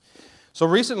So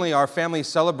recently, our family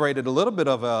celebrated a little bit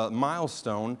of a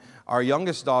milestone. Our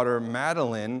youngest daughter,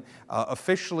 Madeline,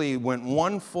 officially went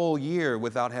 1 full year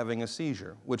without having a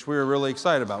seizure, which we were really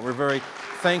excited about. We're very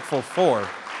thankful for.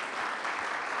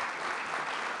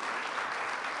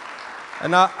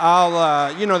 And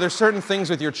there's certain things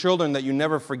with your children that you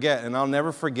never forget, and I'll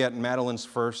never forget Madeline's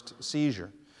first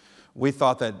seizure. We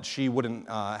thought that she wouldn't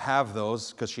have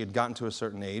those because she had gotten to a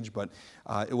certain age, but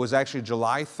it was actually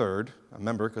July 3rd, I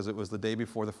remember because it was the day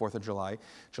before the 4th of July,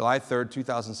 July 3rd,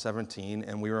 2017,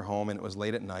 and we were home, and it was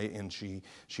late at night, and she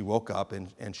woke up,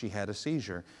 and she had a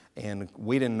seizure. And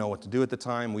we didn't know what to do at the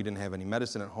time. We didn't have any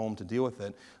medicine at home to deal with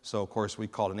it. So, of course, we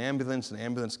called an ambulance. An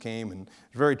ambulance came, and it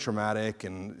was very traumatic,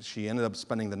 and she ended up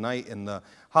spending the night in the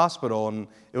hospital. And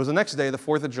it was the next day, the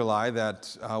 4th of July,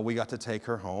 that we got to take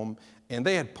her home. And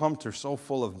they had pumped her so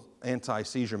full of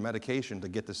anti-seizure medication to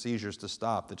get the seizures to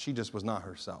stop that she just was not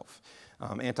herself.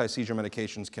 Anti-seizure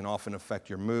medications can often affect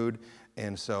your mood.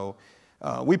 And so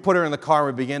we put her in the car,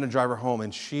 we began to drive her home,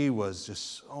 and she was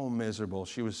just so miserable.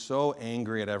 She was so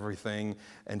angry at everything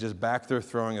and just back there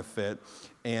throwing a fit.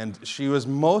 And she was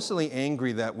mostly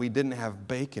angry that we didn't have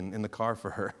bacon in the car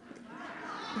for her.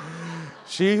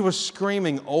 She was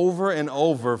screaming over and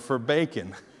over for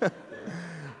bacon,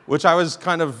 which I was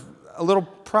kind of a little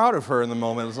proud of her in the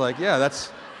moment. It was like, yeah,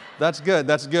 that's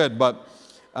good. But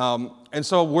and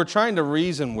so we're trying to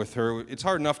reason with her. It's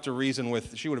hard enough to reason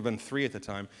with, she would have been 3 at the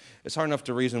time. It's hard enough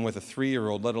to reason with a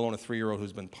 3-year-old, let alone a 3-year-old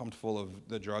who's been pumped full of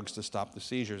the drugs to stop the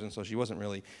seizures. And so she wasn't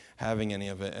really having any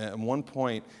of it. At one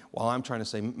point, while I'm trying to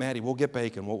say, Maddie, we'll get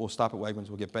bacon. We'll stop at Wegmans.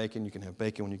 We'll get bacon. You can have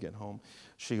bacon when you get home.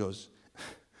 She goes,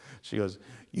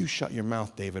 you shut your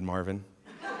mouth, David Marvin.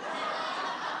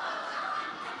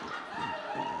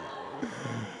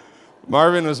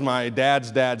 Marvin was my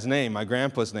dad's name, my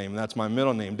grandpa's name. That's my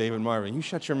middle name, David Marvin. You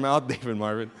shut your mouth, David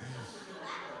Marvin.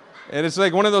 And it's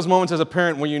like one of those moments as a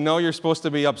parent when you know you're supposed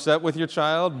to be upset with your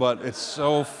child, but it's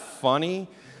so funny.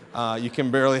 You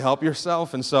can barely help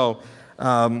yourself. And so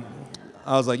I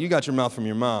was like, you got your mouth from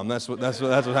your mom. That's what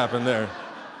happened there.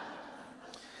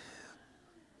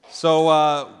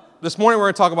 So this morning we're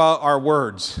going to talk about our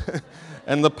words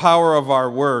and the power of our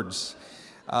words.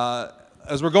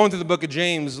 As we're going through the book of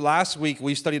James, last week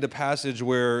we studied a passage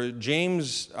where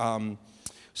James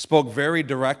spoke very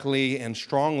directly and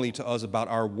strongly to us about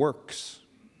our works,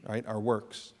 right? Our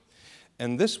works.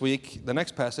 And this week, the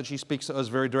next passage, he speaks to us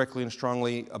very directly and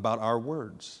strongly about our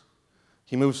words.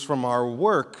 He moves from our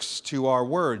works to our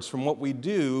words, from what we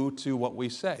do to what we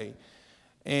say.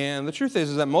 And the truth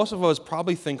is that most of us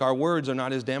probably think our words are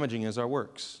not as damaging as our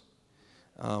works.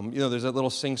 There's that little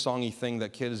sing-songy thing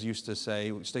that kids used to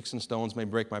say, sticks and stones may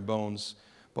break my bones,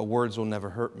 but words will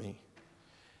never hurt me.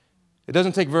 It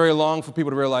doesn't take very long for people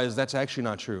to realize that's actually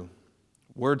not true.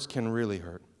 Words can really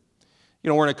hurt.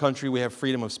 We're in a country, we have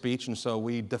freedom of speech, and so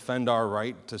we defend our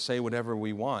right to say whatever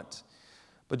we want.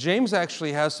 But James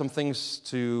actually has some things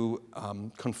to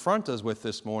confront us with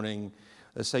this morning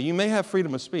that say you may have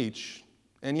freedom of speech,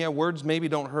 and yeah, words maybe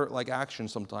don't hurt like action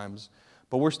sometimes,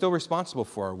 but we're still responsible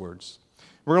for our words.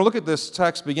 We're going to look at this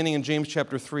text beginning in James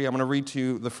chapter 3. I'm going to read to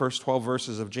you the first 12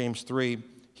 verses of James 3.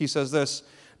 He says this,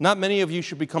 "Not many of you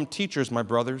should become teachers, my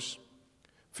brothers,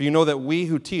 for you know that we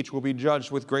who teach will be judged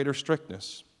with greater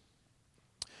strictness.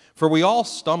 For we all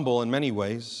stumble in many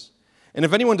ways, and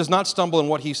if anyone does not stumble in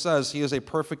what he says, he is a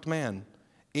perfect man,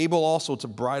 able also to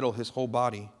bridle his whole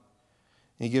body."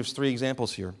 And he gives 3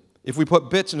 examples here. "If we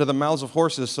put bits into the mouths of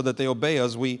horses so that they obey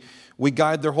us, we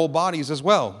guide their whole bodies as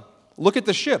well. Look at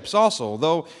the ships also.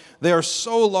 Though they are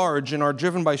so large and are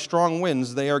driven by strong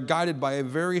winds, they are guided by a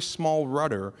very small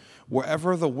rudder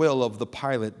wherever the will of the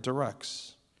pilot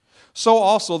directs. So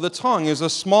also the tongue is a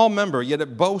small member, yet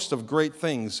it boasts of great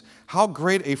things. How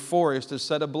great a forest is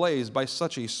set ablaze by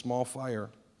such a small fire.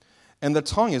 And the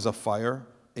tongue is a fire,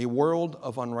 a world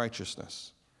of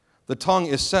unrighteousness. The tongue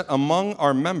is set among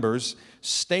our members,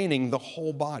 staining the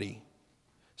whole body,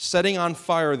 setting on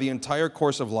fire the entire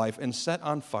course of life, and set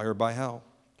on fire by hell.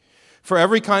 For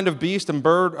every kind of beast and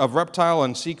bird, of reptile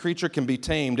and sea creature can be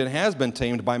tamed and has been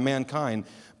tamed by mankind,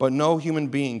 but no human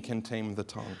being can tame the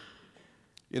tongue.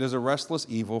 It is a restless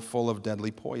evil full of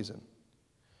deadly poison.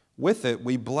 With it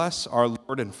we bless our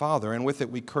Lord and Father, and with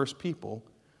it we curse people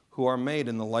who are made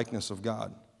in the likeness of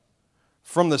God.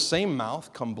 From the same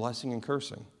mouth come blessing and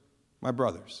cursing. My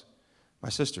brothers, my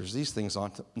sisters, these things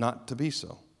ought not to be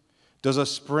so. Does a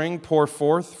spring pour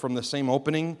forth from the same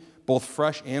opening both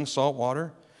fresh and salt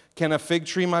water? Can a fig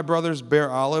tree, my brothers,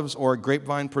 bear olives, or a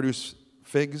grapevine produce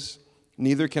figs?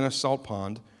 Neither can a salt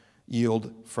pond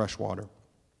yield fresh water.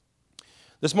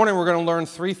 This morning we're going to learn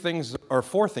four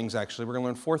things actually. We're going to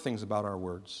learn four things about our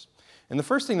words. And the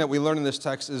first thing that we learn in this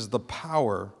text is the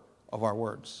power of our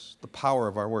words. The power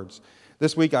of our words.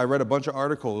 This week I read a bunch of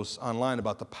articles online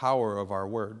about the power of our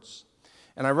words.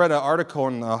 And I read an article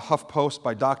in the HuffPost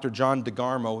by Dr. John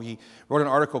DeGarmo. He wrote an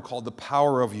article called The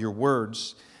Power of Your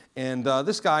Words. And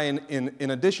this guy,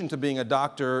 in addition to being a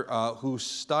doctor who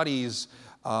studies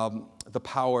the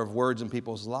power of words in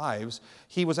people's lives,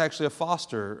 he was actually a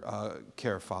foster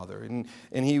care father.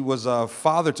 And he was a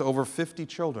father to over 50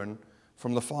 children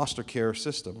from the foster care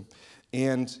system.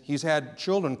 And he's had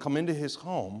children come into his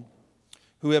home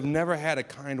who have never had a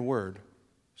kind word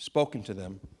spoken to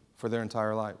them for their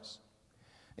entire lives.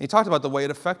 And he talked about the way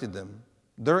it affected them,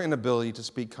 their inability to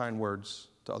speak kind words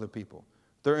to other people,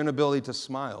 their inability to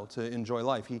smile, to enjoy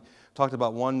life. He talked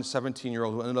about one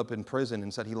 17-year-old who ended up in prison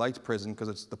and said he liked prison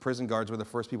because the prison guards were the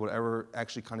first people to ever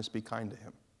actually kind of speak kind to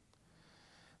him.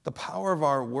 The power of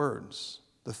our words.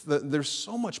 There's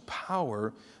so much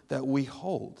power that we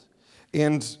hold.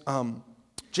 And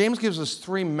James gives us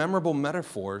three memorable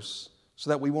metaphors so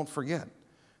that we won't forget.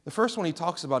 The first one he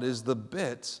talks about is the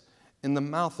bit in the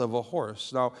mouth of a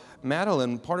horse. Now,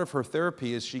 Madeline, part of her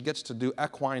therapy is she gets to do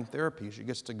equine therapy. She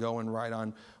gets to go and ride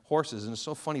on horses, and it's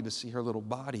so funny to see her little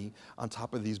body on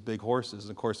top of these big horses.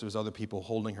 And of course, there's other people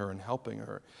holding her and helping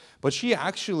her. But she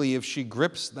actually, if she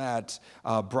grips that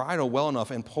bridle well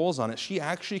enough and pulls on it, she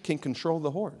actually can control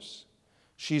the horse.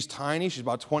 She's tiny. She's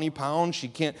about 20 pounds.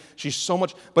 She's so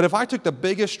much. But if I took the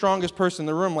biggest, strongest person in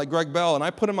the room, like Greg Bell, and I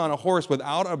put him on a horse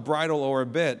without a bridle or a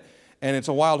bit, and it's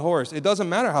a wild horse, it doesn't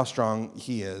matter how strong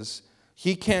he is.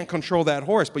 He can't control that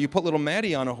horse. But you put little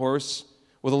Maddie on a horse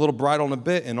with a little bridle and a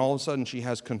bit, and all of a sudden she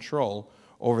has control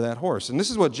over that horse. And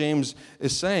this is what James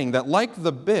is saying, that like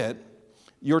the bit,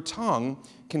 your tongue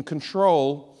can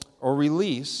control or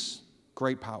release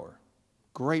great power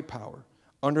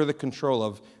under the control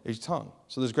of a tongue.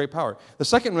 So there's great power. The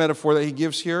second metaphor that he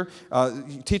gives here,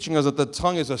 teaching us that the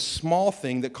tongue is a small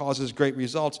thing that causes great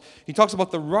results. He talks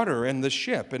about the rudder and the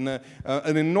ship. And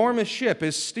an enormous ship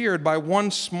is steered by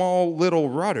one small little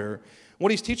rudder. What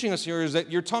he's teaching us here is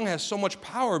that your tongue has so much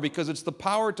power because it's the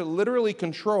power to literally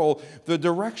control the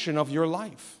direction of your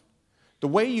life. The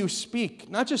way you speak,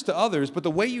 not just to others, but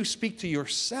the way you speak to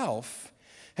yourself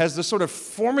has this sort of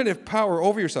formative power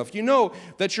over yourself. You know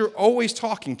that you're always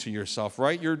talking to yourself,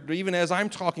 right? Even as I'm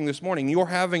talking this morning, you're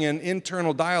having an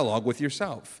internal dialogue with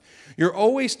yourself. You're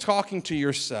always talking to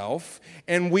yourself,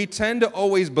 and we tend to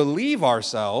always believe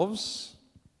ourselves,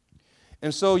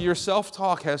 and so your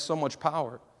self-talk has so much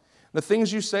power. The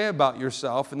things you say about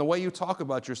yourself and the way you talk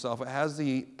about yourself, it has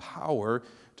the power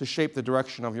to shape the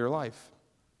direction of your life.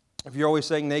 If you're always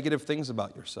saying negative things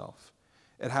about yourself,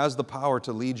 it has the power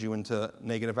to lead you into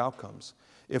negative outcomes.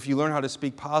 If you learn how to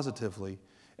speak positively,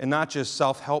 and not just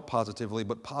self-help positively,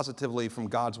 but positively from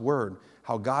God's word,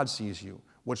 how God sees you,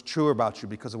 what's true about you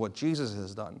because of what Jesus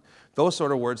has done, those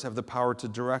sort of words have the power to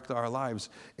direct our lives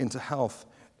into health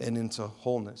and into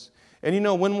wholeness. And you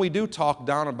know, when we do talk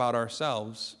down about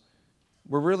ourselves,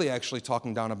 we're really actually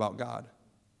talking down about God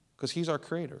because He's our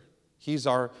creator. He's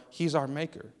our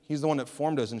maker. He's the one that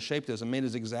formed us and shaped us and made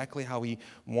us exactly how He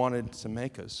wanted to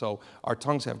make us. So our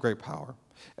tongues have great power.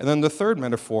 And then the third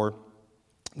metaphor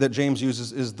that James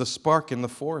uses is the spark in the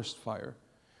forest fire,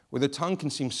 where the tongue can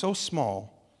seem so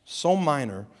small, so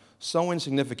minor, so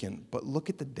insignificant, but look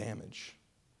at the damage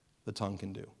the tongue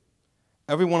can do.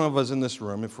 Every one of us in this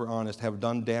room, if we're honest, have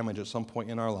done damage at some point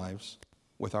in our lives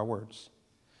with our words.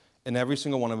 And every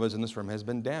single one of us in this room has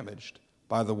been damaged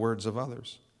by the words of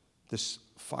others. This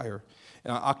fire.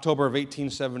 In October of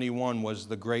 1871 was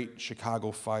the Great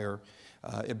Chicago Fire.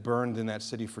 It burned in that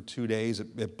city for 2 days.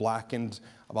 It blackened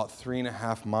about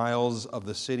 3.5 miles of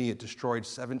the city. It destroyed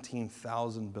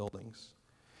 17,000 buildings,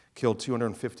 killed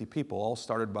 250 people, all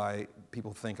started by,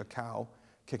 people think, a cow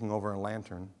kicking over a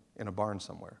lantern in a barn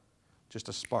somewhere. Just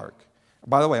a spark.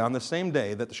 By the way, on the same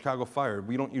day that the Chicago fire,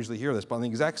 we don't usually hear this, but on the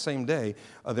exact same day,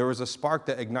 there was a spark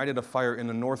that ignited a fire in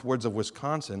the north woods of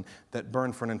Wisconsin that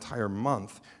burned for an entire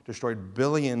month, destroyed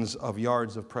billions of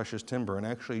yards of precious timber, and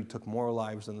actually took more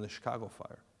lives than the Chicago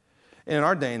fire. And in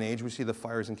our day and age, we see the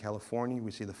fires in California,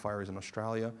 we see the fires in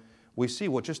Australia, we see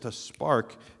what just a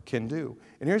spark can do.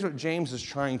 And here's what James is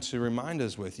trying to remind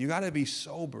us with. You got to be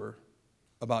sober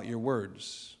about your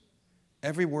words.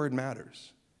 Every word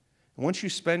matters. Once you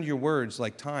spend your words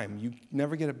like time, you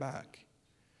never get it back.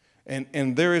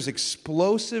 And there is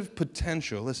explosive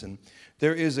potential, listen,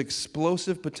 there is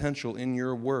explosive potential in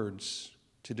your words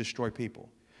to destroy people,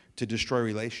 to destroy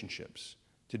relationships,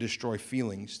 to destroy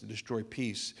feelings, to destroy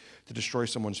peace, to destroy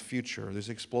someone's future. There's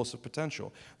explosive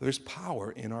potential. There's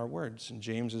power in our words, and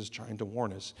James is trying to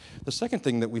warn us. The second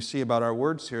thing that we see about our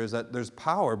words here is that there's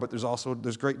power, but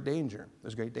there's great danger.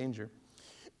 There's great danger.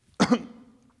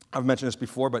 I've mentioned this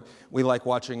before, but we like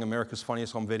watching America's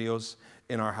Funniest Home Videos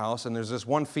in our house, and there's this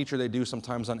one feature they do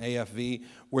sometimes on AFV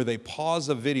where they pause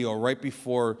a video right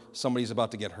before somebody's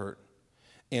about to get hurt.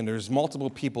 And there's multiple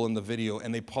people in the video,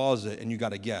 and they pause it, and you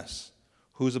got to guess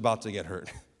who's about to get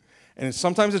hurt. And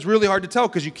sometimes it's really hard to tell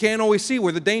because you can't always see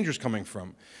where the danger's coming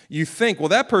from. You think, well,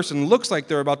 that person looks like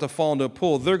they're about to fall into a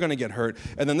pool. They're going to get hurt.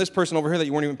 And then this person over here that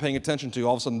you weren't even paying attention to,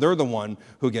 all of a sudden they're the one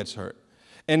who gets hurt.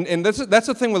 And that's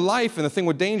the thing with life and the thing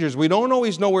with dangers. We don't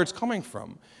always know where it's coming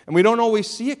from. And we don't always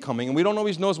see it coming. And we don't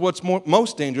always know what's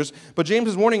most dangerous. But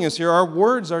James' warning is here, our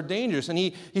words are dangerous. And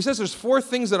he says there's 4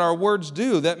 things that our words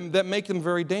do that make them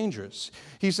very dangerous.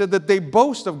 He said that they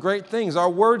boast of great things. Our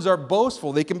words are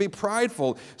boastful. They can be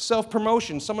prideful,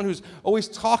 self-promotion, someone who's always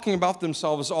talking about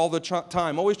themselves all the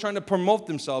time, always trying to promote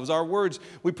themselves. Our words,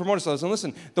 we promote ourselves. And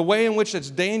listen, the way in which it's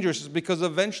dangerous is because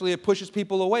eventually it pushes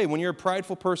people away. When you're a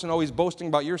prideful person always boasting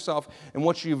about yourself and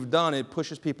what you've done, it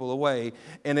pushes people away.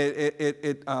 And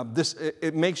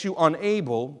it makes you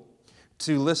unable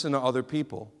to listen to other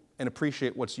people and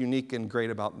appreciate what's unique and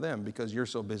great about them because you're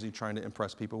so busy trying to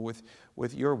impress people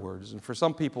with your words. And for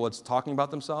some people, it's talking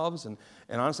about themselves. And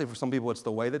honestly, for some people, it's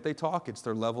the way that they talk. It's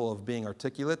their level of being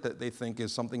articulate that they think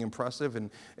is something impressive. And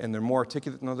they're more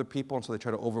articulate than other people, and so they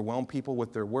try to overwhelm people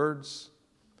with their words.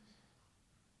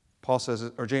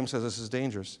 James says this is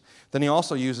dangerous. Then he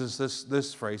also uses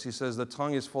this phrase. He says the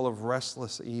tongue is full of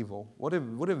restless evil. What a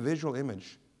visual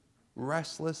image.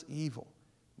 Restless evil.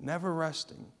 Never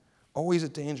resting. Always a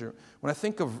danger. When I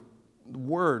think of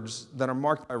words that are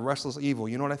marked by restless evil,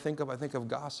 you know what I think of? I think of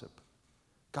gossip.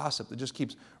 Gossip that just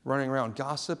keeps running around.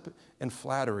 Gossip and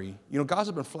flattery. You know,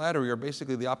 gossip and flattery are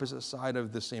basically the opposite side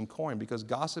of the same coin because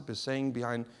gossip is saying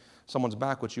behind someone's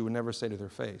back what you would never say to their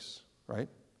face, right?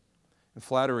 And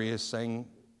flattery is saying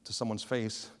to someone's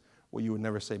face what you would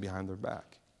never say behind their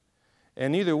back.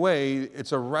 And either way,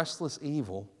 it's a restless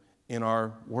evil in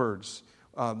our words.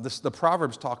 The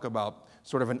Proverbs talk about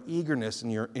sort of an eagerness in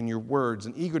your words,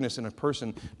 an eagerness in a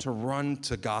person to run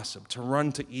to gossip, to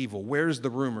run to evil. Where's the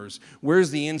rumors?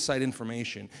 Where's the inside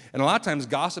information? And a lot of times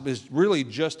gossip is really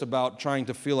just about trying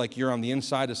to feel like you're on the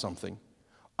inside of something.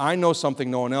 I know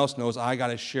something no one else knows. I got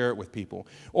to share it with people.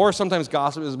 Or sometimes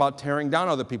gossip is about tearing down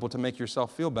other people to make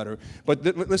yourself feel better. But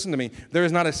listen to me. There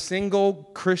is not a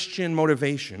single Christian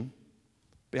motivation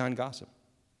behind gossip.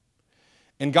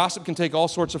 And gossip can take all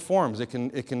sorts of forms. It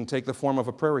can take the form of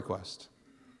a prayer request.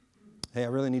 Hey, I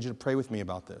really need you to pray with me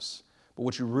about this. But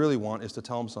what you really want is to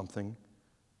tell them something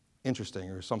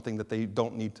interesting or something that they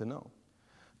don't need to know.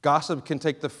 Gossip can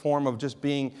take the form of just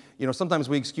being, sometimes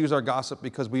we excuse our gossip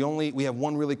because we have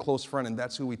one really close friend and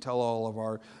that's who we tell all of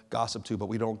our gossip to, but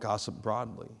we don't gossip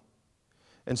broadly.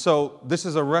 And so this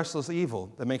is a restless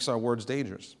evil that makes our words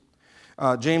dangerous.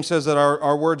 James says that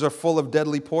our words are full of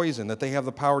deadly poison, that they have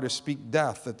the power to speak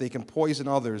death, that they can poison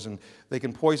others, and they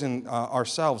can poison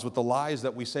ourselves with the lies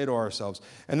that we say to ourselves.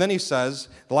 And then he says,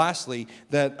 lastly,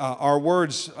 that our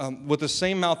words, with the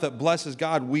same mouth that blesses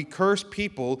God, we curse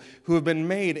people who have been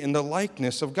made in the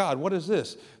likeness of God. What is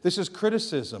this? This is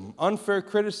criticism, unfair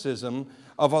criticism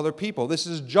of other people. This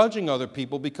is judging other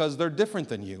people because they're different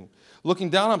than you.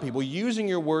 Looking down on people, using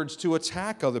your words to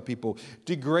attack other people,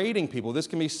 degrading people. This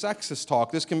can be sexist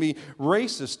talk. This can be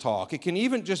racist talk. It can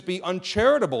even just be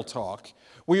uncharitable talk,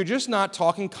 where you're just not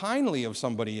talking kindly of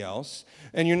somebody else.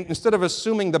 And instead of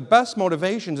assuming the best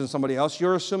motivations in somebody else,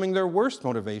 you're assuming their worst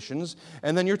motivations,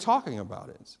 and then you're talking about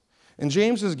it. And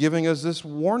James is giving us this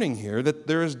warning here that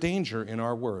there is danger in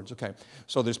our words. Okay,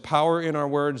 so there's power in our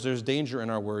words, there's danger in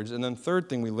our words. And then third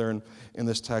thing we learn in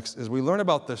this text is we learn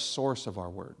about the source of our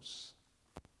words.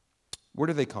 Where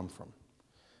do they come from?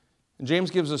 And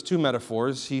James gives us 2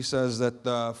 metaphors. He says that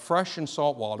the fresh and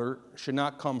salt water should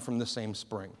not come from the same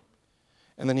spring.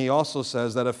 And then he also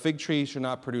says that a fig tree should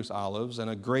not produce olives and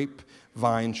a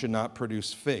grapevine should not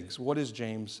produce figs. What is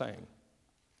James saying?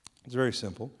 It's very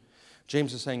simple.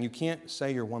 James is saying you can't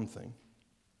say you're one thing.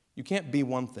 You can't be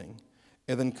one thing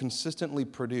and then consistently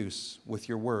produce with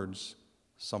your words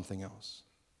something else.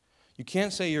 You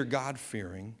can't say you're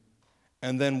God-fearing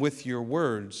and then with your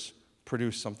words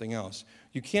produce something else.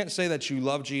 You can't say that you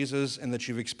love Jesus and that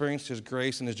you've experienced his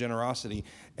grace and his generosity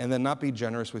and then not be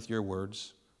generous with your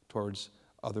words towards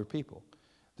other people.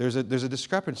 There's a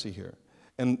discrepancy here.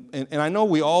 And I know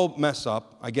we all mess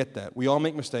up. I get that. We all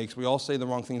make mistakes. We all say the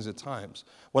wrong things at times.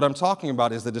 What I'm talking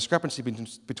about is the discrepancy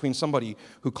between somebody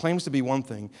who claims to be one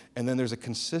thing and then there's a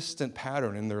consistent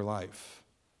pattern in their life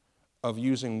of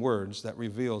using words that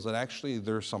reveals that actually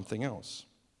there's something else.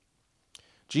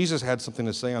 Jesus had something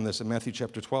to say on this in Matthew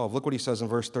chapter 12. Look what he says in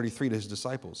verse 33 to his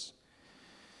disciples.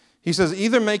 He says,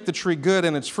 either make the tree good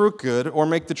and its fruit good, or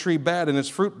make the tree bad and its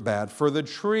fruit bad, for the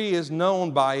tree is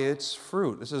known by its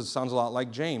fruit. Sounds a lot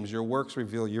like James. Your works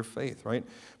reveal your faith, right?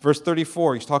 Verse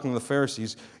 34, he's talking to the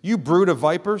Pharisees. You brood of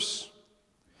vipers,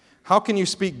 how can you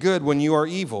speak good when you are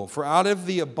evil? For out of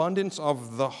the abundance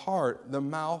of the heart, the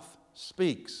mouth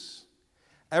speaks.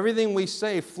 Everything we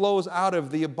say flows out of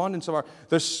the abundance of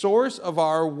the source of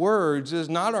our words is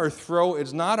not our throat,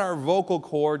 it's not our vocal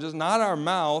cords, it's not our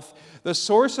mouth. The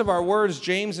source of our words,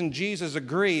 James and Jesus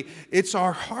agree, it's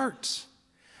our heart.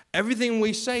 Everything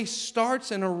we say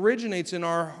starts and originates in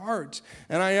our heart.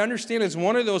 And I understand it's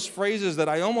one of those phrases that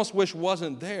I almost wish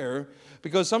wasn't there,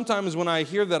 because sometimes when I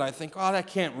hear that, I think, oh, that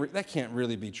can't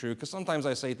really be true, because sometimes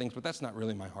I say things, but that's not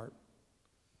really my heart.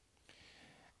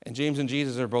 And James and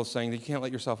Jesus are both saying that you can't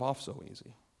let yourself off so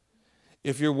easy.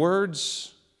 If your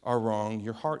words are wrong,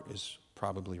 your heart is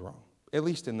probably wrong, at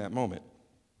least in that moment.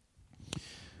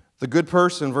 The good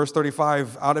person, verse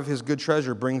 35, out of his good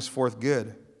treasure brings forth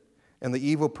good, and the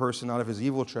evil person out of his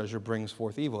evil treasure brings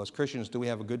forth evil. As Christians, do we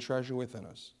have a good treasure within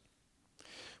us?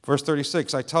 Verse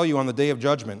 36, I tell you, on the day of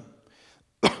judgment,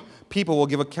 people will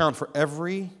give account for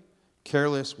every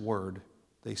careless word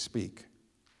they speak.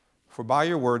 For by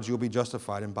your words you will be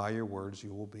justified, and by your words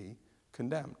you will be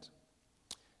condemned.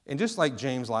 And just like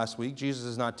James last week, Jesus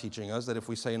is not teaching us that if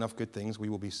we say enough good things, we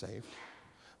will be saved.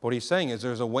 What he's saying is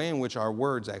there's a way in which our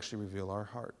words actually reveal our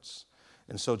hearts.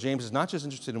 And so James is not just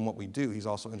interested in what we do, he's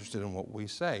also interested in what we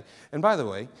say. And by the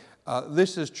way,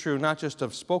 this is true not just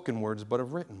of spoken words, but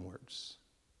of written words.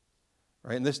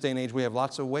 Right? In this day and age, we have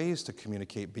lots of ways to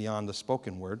communicate beyond the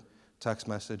spoken word: text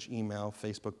message, email,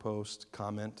 Facebook post,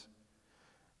 comment.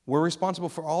 We're responsible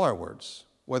for all our words,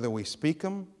 whether we speak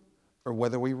them or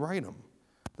whether we write them.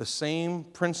 The same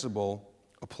principle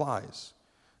applies.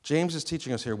 James is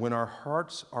teaching us here, when our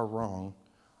hearts are wrong,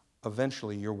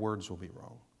 eventually your words will be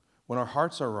wrong. When our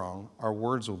hearts are wrong, our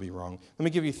words will be wrong. Let me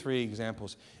give you 3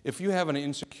 examples. If you have an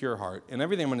insecure heart, and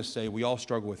everything I'm going to say, we all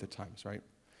struggle with at times, right?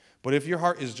 But if your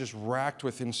heart is just racked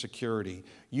with insecurity,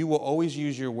 you will always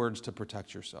use your words to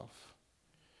protect yourself.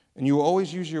 And you will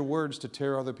always use your words to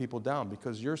tear other people down,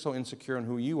 because you're so insecure in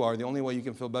who you are. The only way you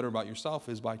can feel better about yourself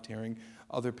is by tearing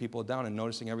other people down and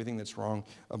noticing everything that's wrong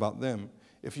about them.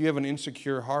 If you have an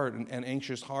insecure heart and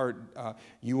anxious heart,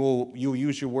 you will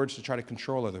use your words to try to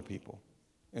control other people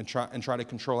and try to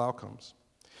control outcomes.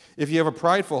 If you have a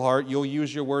prideful heart, you'll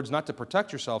use your words not to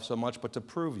protect yourself so much, but to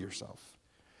prove yourself.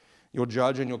 You'll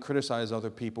judge and you'll criticize other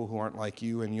people who aren't like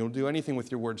you, and you'll do anything with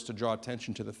your words to draw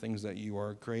attention to the things that you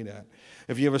are great at.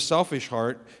 If you have a selfish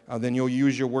heart, then you'll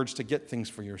use your words to get things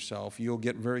for yourself. You'll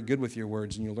get very good with your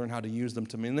words, and you'll learn how to use them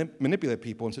to manipulate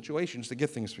people in situations to get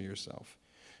things for yourself.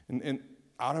 And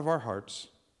out of our hearts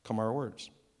come our words.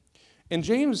 And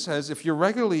James says, if you're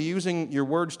regularly using your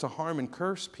words to harm and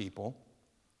curse people,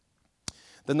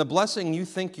 then the blessing you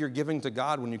think you're giving to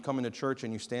God when you come into church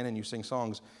and you stand and you sing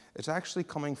songs, it's actually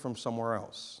coming from somewhere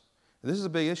else. And this is a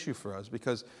big issue for us,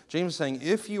 because James is saying,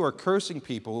 if you are cursing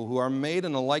people who are made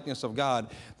in the likeness of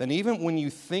God, then even when you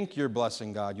think you're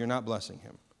blessing God, you're not blessing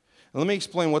him. And let me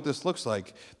explain what this looks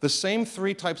like. The same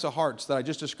 3 types of hearts that I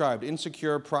just described,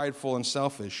 insecure, prideful, and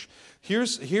selfish,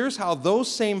 here's how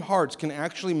those same hearts can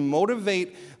actually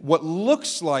motivate what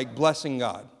looks like blessing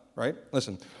God, right?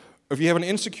 Listen. If you have an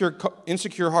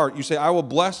insecure heart, you say, I will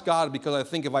bless God because I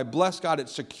think if I bless God, it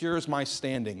secures my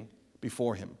standing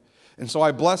before him. And so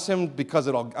I bless him because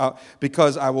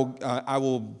I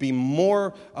will be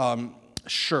more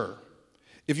sure.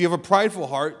 If you have a prideful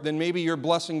heart, then maybe you're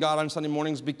blessing God on Sunday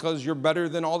mornings because you're better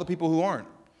than all the people who aren't,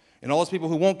 and all those people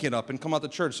who won't get up and come out to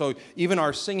church. So even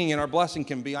our singing and our blessing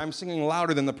can be, I'm singing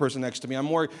louder than the person next to me. I'm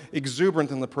more exuberant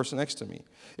than the person next to me.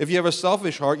 If you have a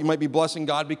selfish heart, you might be blessing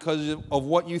God because of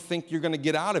what you think you're going to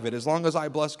get out of it. As long as I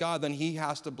bless God, then he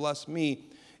has to bless me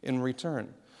in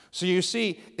return. So you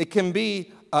see, it can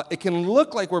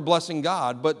look like we're blessing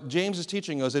God, but James is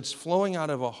teaching us it's flowing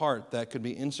out of a heart that could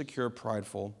be insecure,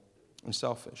 prideful, and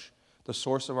selfish, the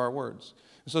source of our words.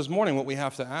 And so this morning, what we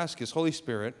have to ask is, Holy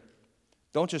Spirit,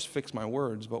 don't just fix my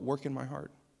words, but work in my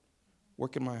heart.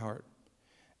 Work in my heart.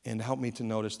 And help me to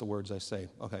notice the words I say.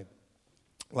 Okay,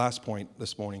 last point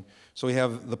this morning. So we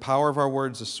have the power of our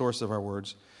words, the source of our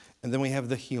words, and then we have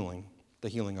the healing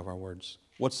of our words.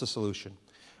 What's the solution?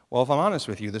 Well, if I'm honest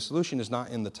with you, the solution is not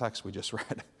in the text we just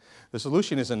read. The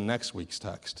solution is in next week's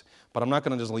text, but I'm not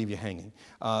going to just leave you hanging.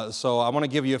 So I want to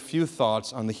give you a few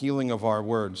thoughts on the healing of our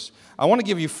words. I want to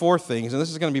give you 4 things, and this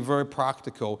is going to be very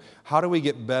practical. How do we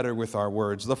get better with our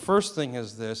words? The first thing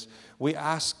is this: we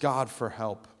ask God for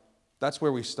help. That's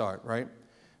where we start, right?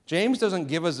 James doesn't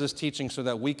give us this teaching so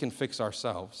that we can fix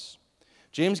ourselves.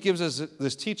 James gives us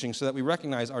this teaching so that we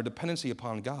recognize our dependency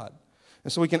upon God.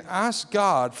 And so we can ask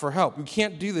God for help. We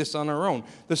can't do this on our own.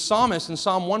 The psalmist in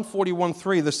Psalm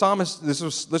 141:3, the psalmist, this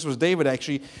was David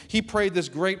actually, he prayed this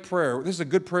great prayer. This is a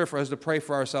good prayer for us to pray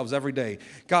for ourselves every day.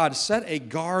 God, set a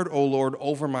guard, O Lord,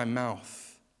 over my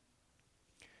mouth.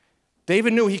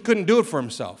 David knew he couldn't do it for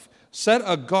himself. Set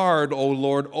a guard, O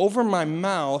Lord, over my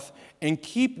mouth, and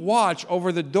keep watch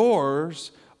over the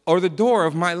doors or the door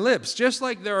of my lips. Just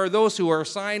like there are those who are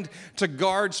assigned to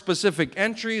guard specific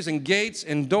entries and gates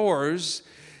and doors,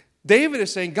 David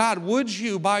is saying, God, would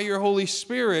you, by your Holy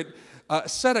Spirit,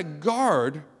 set a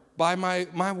guard by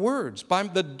my words, by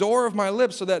the door of my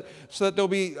lips, so that there'll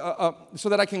be, so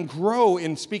that I can grow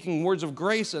in speaking words of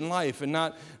grace and life and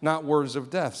not words of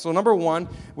death. So number 1,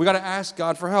 we got to ask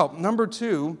God for help. Number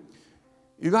 2,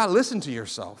 you got to listen to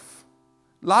yourself.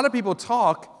 A lot of people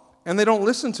talk and they don't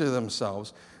listen to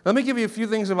themselves. Let me give you a few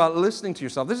things about listening to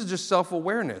yourself. This is just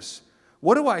self-awareness.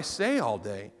 What do I say all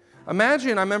day?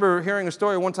 Imagine, I remember hearing a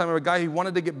story one time of a guy who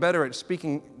wanted to get better at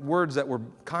speaking words that were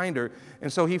kinder,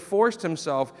 and so he forced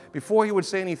himself, before he would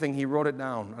say anything, he wrote it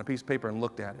down on a piece of paper and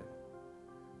looked at it.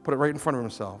 Put it right in front of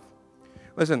himself.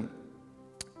 Listen,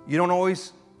 you don't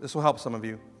always, this will help some of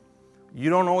you, you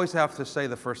don't always have to say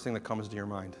the first thing that comes to your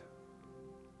mind.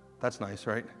 That's nice,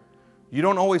 right? You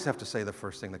don't always have to say the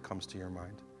first thing that comes to your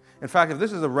mind. In fact, if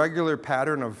this is a regular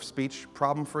pattern of speech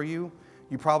problem for you,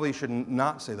 you probably should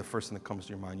not say the first thing that comes to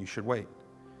your mind. You should wait.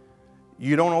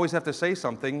 You don't always have to say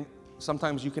something.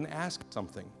 Sometimes you can ask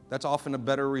something. That's often a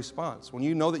better response. When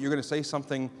you know that you're going to say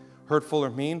something hurtful or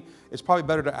mean, it's probably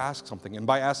better to ask something. And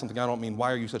by ask something, I don't mean,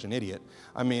 why are you such an idiot?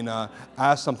 I mean,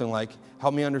 ask something like,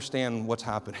 help me understand what's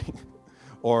happening.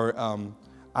 Or,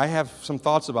 I have some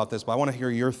thoughts about this, but I want to hear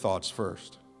your thoughts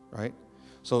first, right?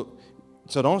 So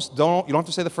you don't have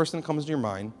to say the first thing that comes to your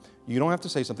mind. You don't have to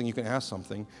say something. You can ask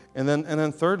something. And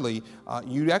then thirdly,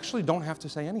 you actually don't have to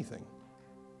say anything.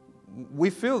 We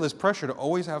feel this pressure to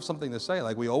always have something to say,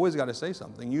 like we always got to say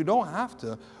something. You don't have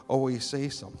to always say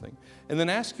something. And then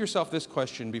ask yourself this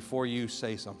question before you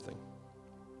say something,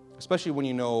 especially when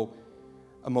you know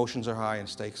emotions are high and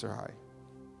stakes are high.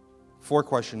 4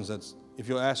 questions that's, if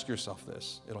you'll ask yourself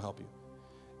this, it'll help you.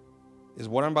 Is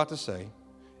what I'm about to say,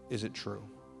 is it true?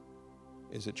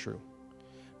 Is it true?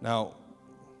 Now,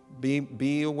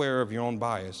 be aware of your own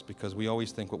bias, because we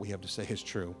always think what we have to say is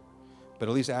true. But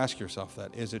at least ask yourself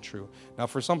that, is it true? Now,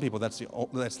 for some people, that's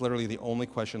literally the only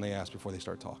question they ask before they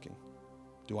start talking.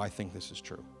 Do I think this is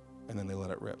true? And then they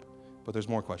let it rip. But there's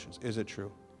more questions. Is it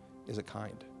true? Is it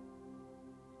kind?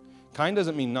 Kind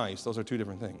doesn't mean nice. Those are 2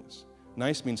 different things.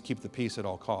 Nice means keep the peace at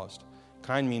all cost.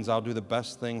 Kind means I'll do the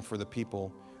best thing for the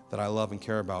people that I love and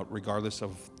care about, regardless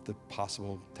of the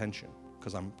possible tension,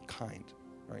 because I'm kind,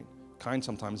 right? Kind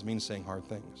sometimes means saying hard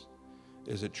things.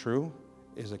 Is it true?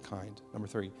 Is it kind? Number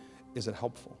 3, is it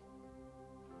helpful?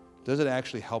 Does it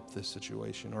actually help this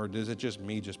situation, or is it just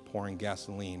me just pouring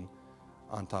gasoline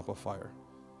on top of fire?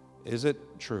 Is it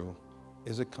true?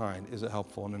 Is it kind? Is it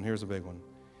helpful? And then here's a big one.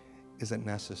 Is it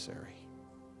necessary?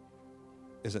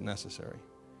 Is it necessary?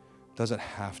 Does it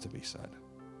have to be said?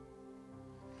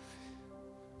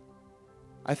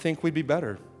 I think we'd be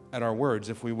better at our words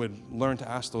if we would learn to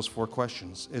ask those 4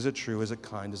 questions. Is it true? Is it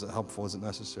kind? Is it helpful? Is it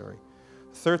necessary?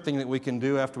 The third thing that we can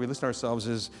do after we listen to ourselves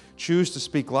is choose to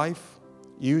speak life,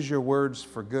 use your words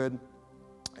for good.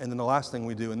 And then the last thing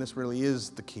we do, and this really is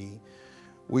the key,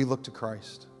 we look to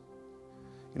Christ.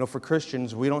 You know, for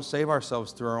Christians, we don't save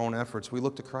ourselves through our own efforts. We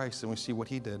look to Christ and we see what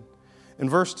he did. In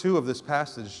verse 2 of this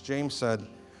passage, James said,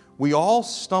 we all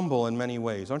stumble in many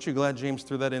ways. Aren't you glad James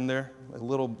threw that in there? A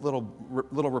little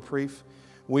reprieve.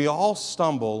 We all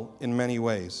stumble in many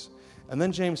ways. And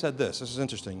then James said this is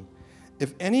interesting.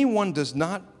 If anyone does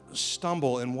not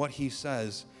stumble in what he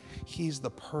says, he's the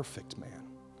perfect man.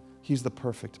 He's the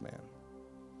perfect man.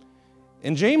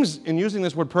 And James, in using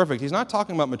this word perfect, he's not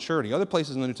talking about maturity. Other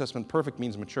places in the New Testament, perfect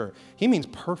means mature. He means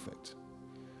perfect.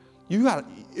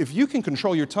 If you can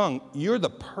control your tongue, you're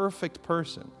the perfect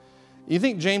person. You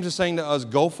think James is saying to us,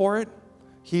 go for it?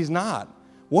 He's not.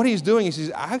 What he's doing is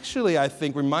he's actually, I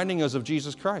think, reminding us of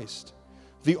Jesus Christ,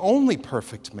 the only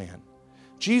perfect man.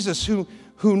 Jesus, who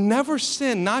never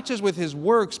sinned, not just with his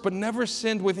works, but never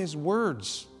sinned with his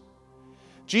words.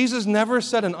 Jesus never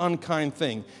said an unkind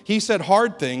thing. He said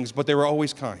hard things, but they were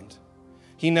always kind.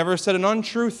 He never said an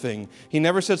untrue thing. He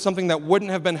never said something that wouldn't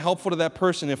have been helpful to that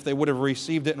person if they would have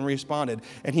received it and responded.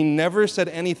 And he never said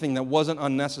anything that wasn't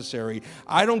unnecessary.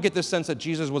 I don't get the sense that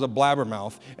Jesus was a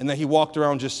blabbermouth and that he walked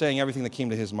around just saying everything that came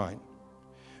to his mind.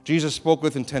 Jesus spoke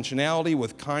with intentionality,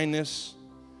 with kindness,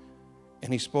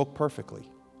 and he spoke perfectly.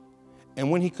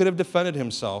 And when he could have defended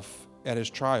himself at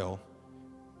his trial,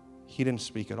 he didn't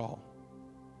speak at all.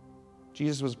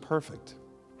 Jesus was perfect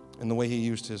in the way he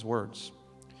used his words.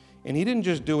 And he didn't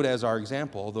just do it as our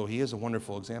example, although he is a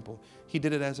wonderful example. He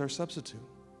did it as our substitute.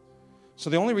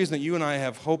 So the only reason that you and I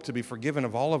have hope to be forgiven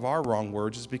of all of our wrong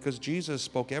words is because Jesus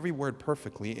spoke every word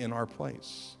perfectly in our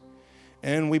place.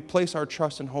 And we place our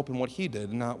trust and hope in what he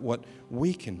did, not what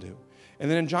we can do. And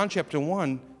then in John chapter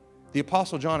 1, the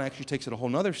Apostle John actually takes it a whole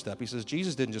nother step. He says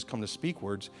Jesus didn't just come to speak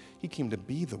words. He came to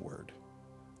be the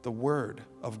Word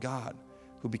of God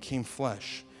who became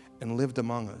flesh and lived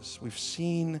among us. We've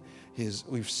seen his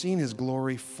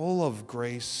glory, full of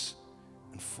grace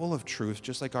and full of truth,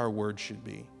 just like our word should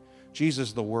be.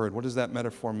 Jesus the Word, what does that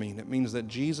metaphor mean? It means that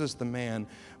Jesus the man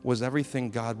was everything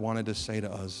God wanted to say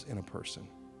to us in a person.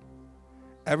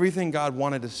 Everything God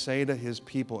wanted to say to his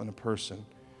people in a person,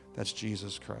 that's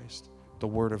Jesus Christ, the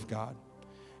Word of God.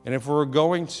 And if we're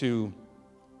going to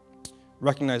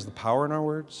recognize the power in our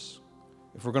words,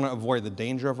 if we're going to avoid the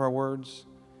danger of our words,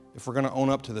 if we're going to own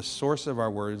up to the source of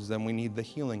our words, then we need the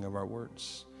healing of our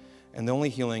words. And the only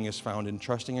healing is found in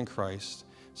trusting in Christ,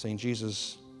 saying,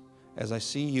 Jesus, as I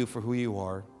see you for who you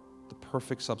are, the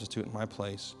perfect substitute in my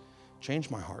place, change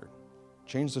my heart,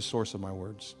 change the source of my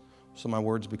words, so my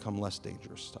words become less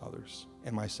dangerous to others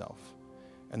and myself.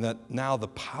 And that now the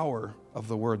power of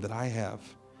the word that I have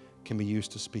can be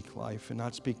used to speak life and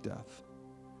not speak death,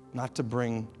 not to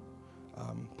bring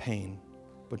pain,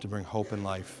 but to bring hope and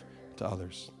life to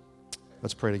others.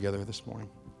 Let's pray together this morning.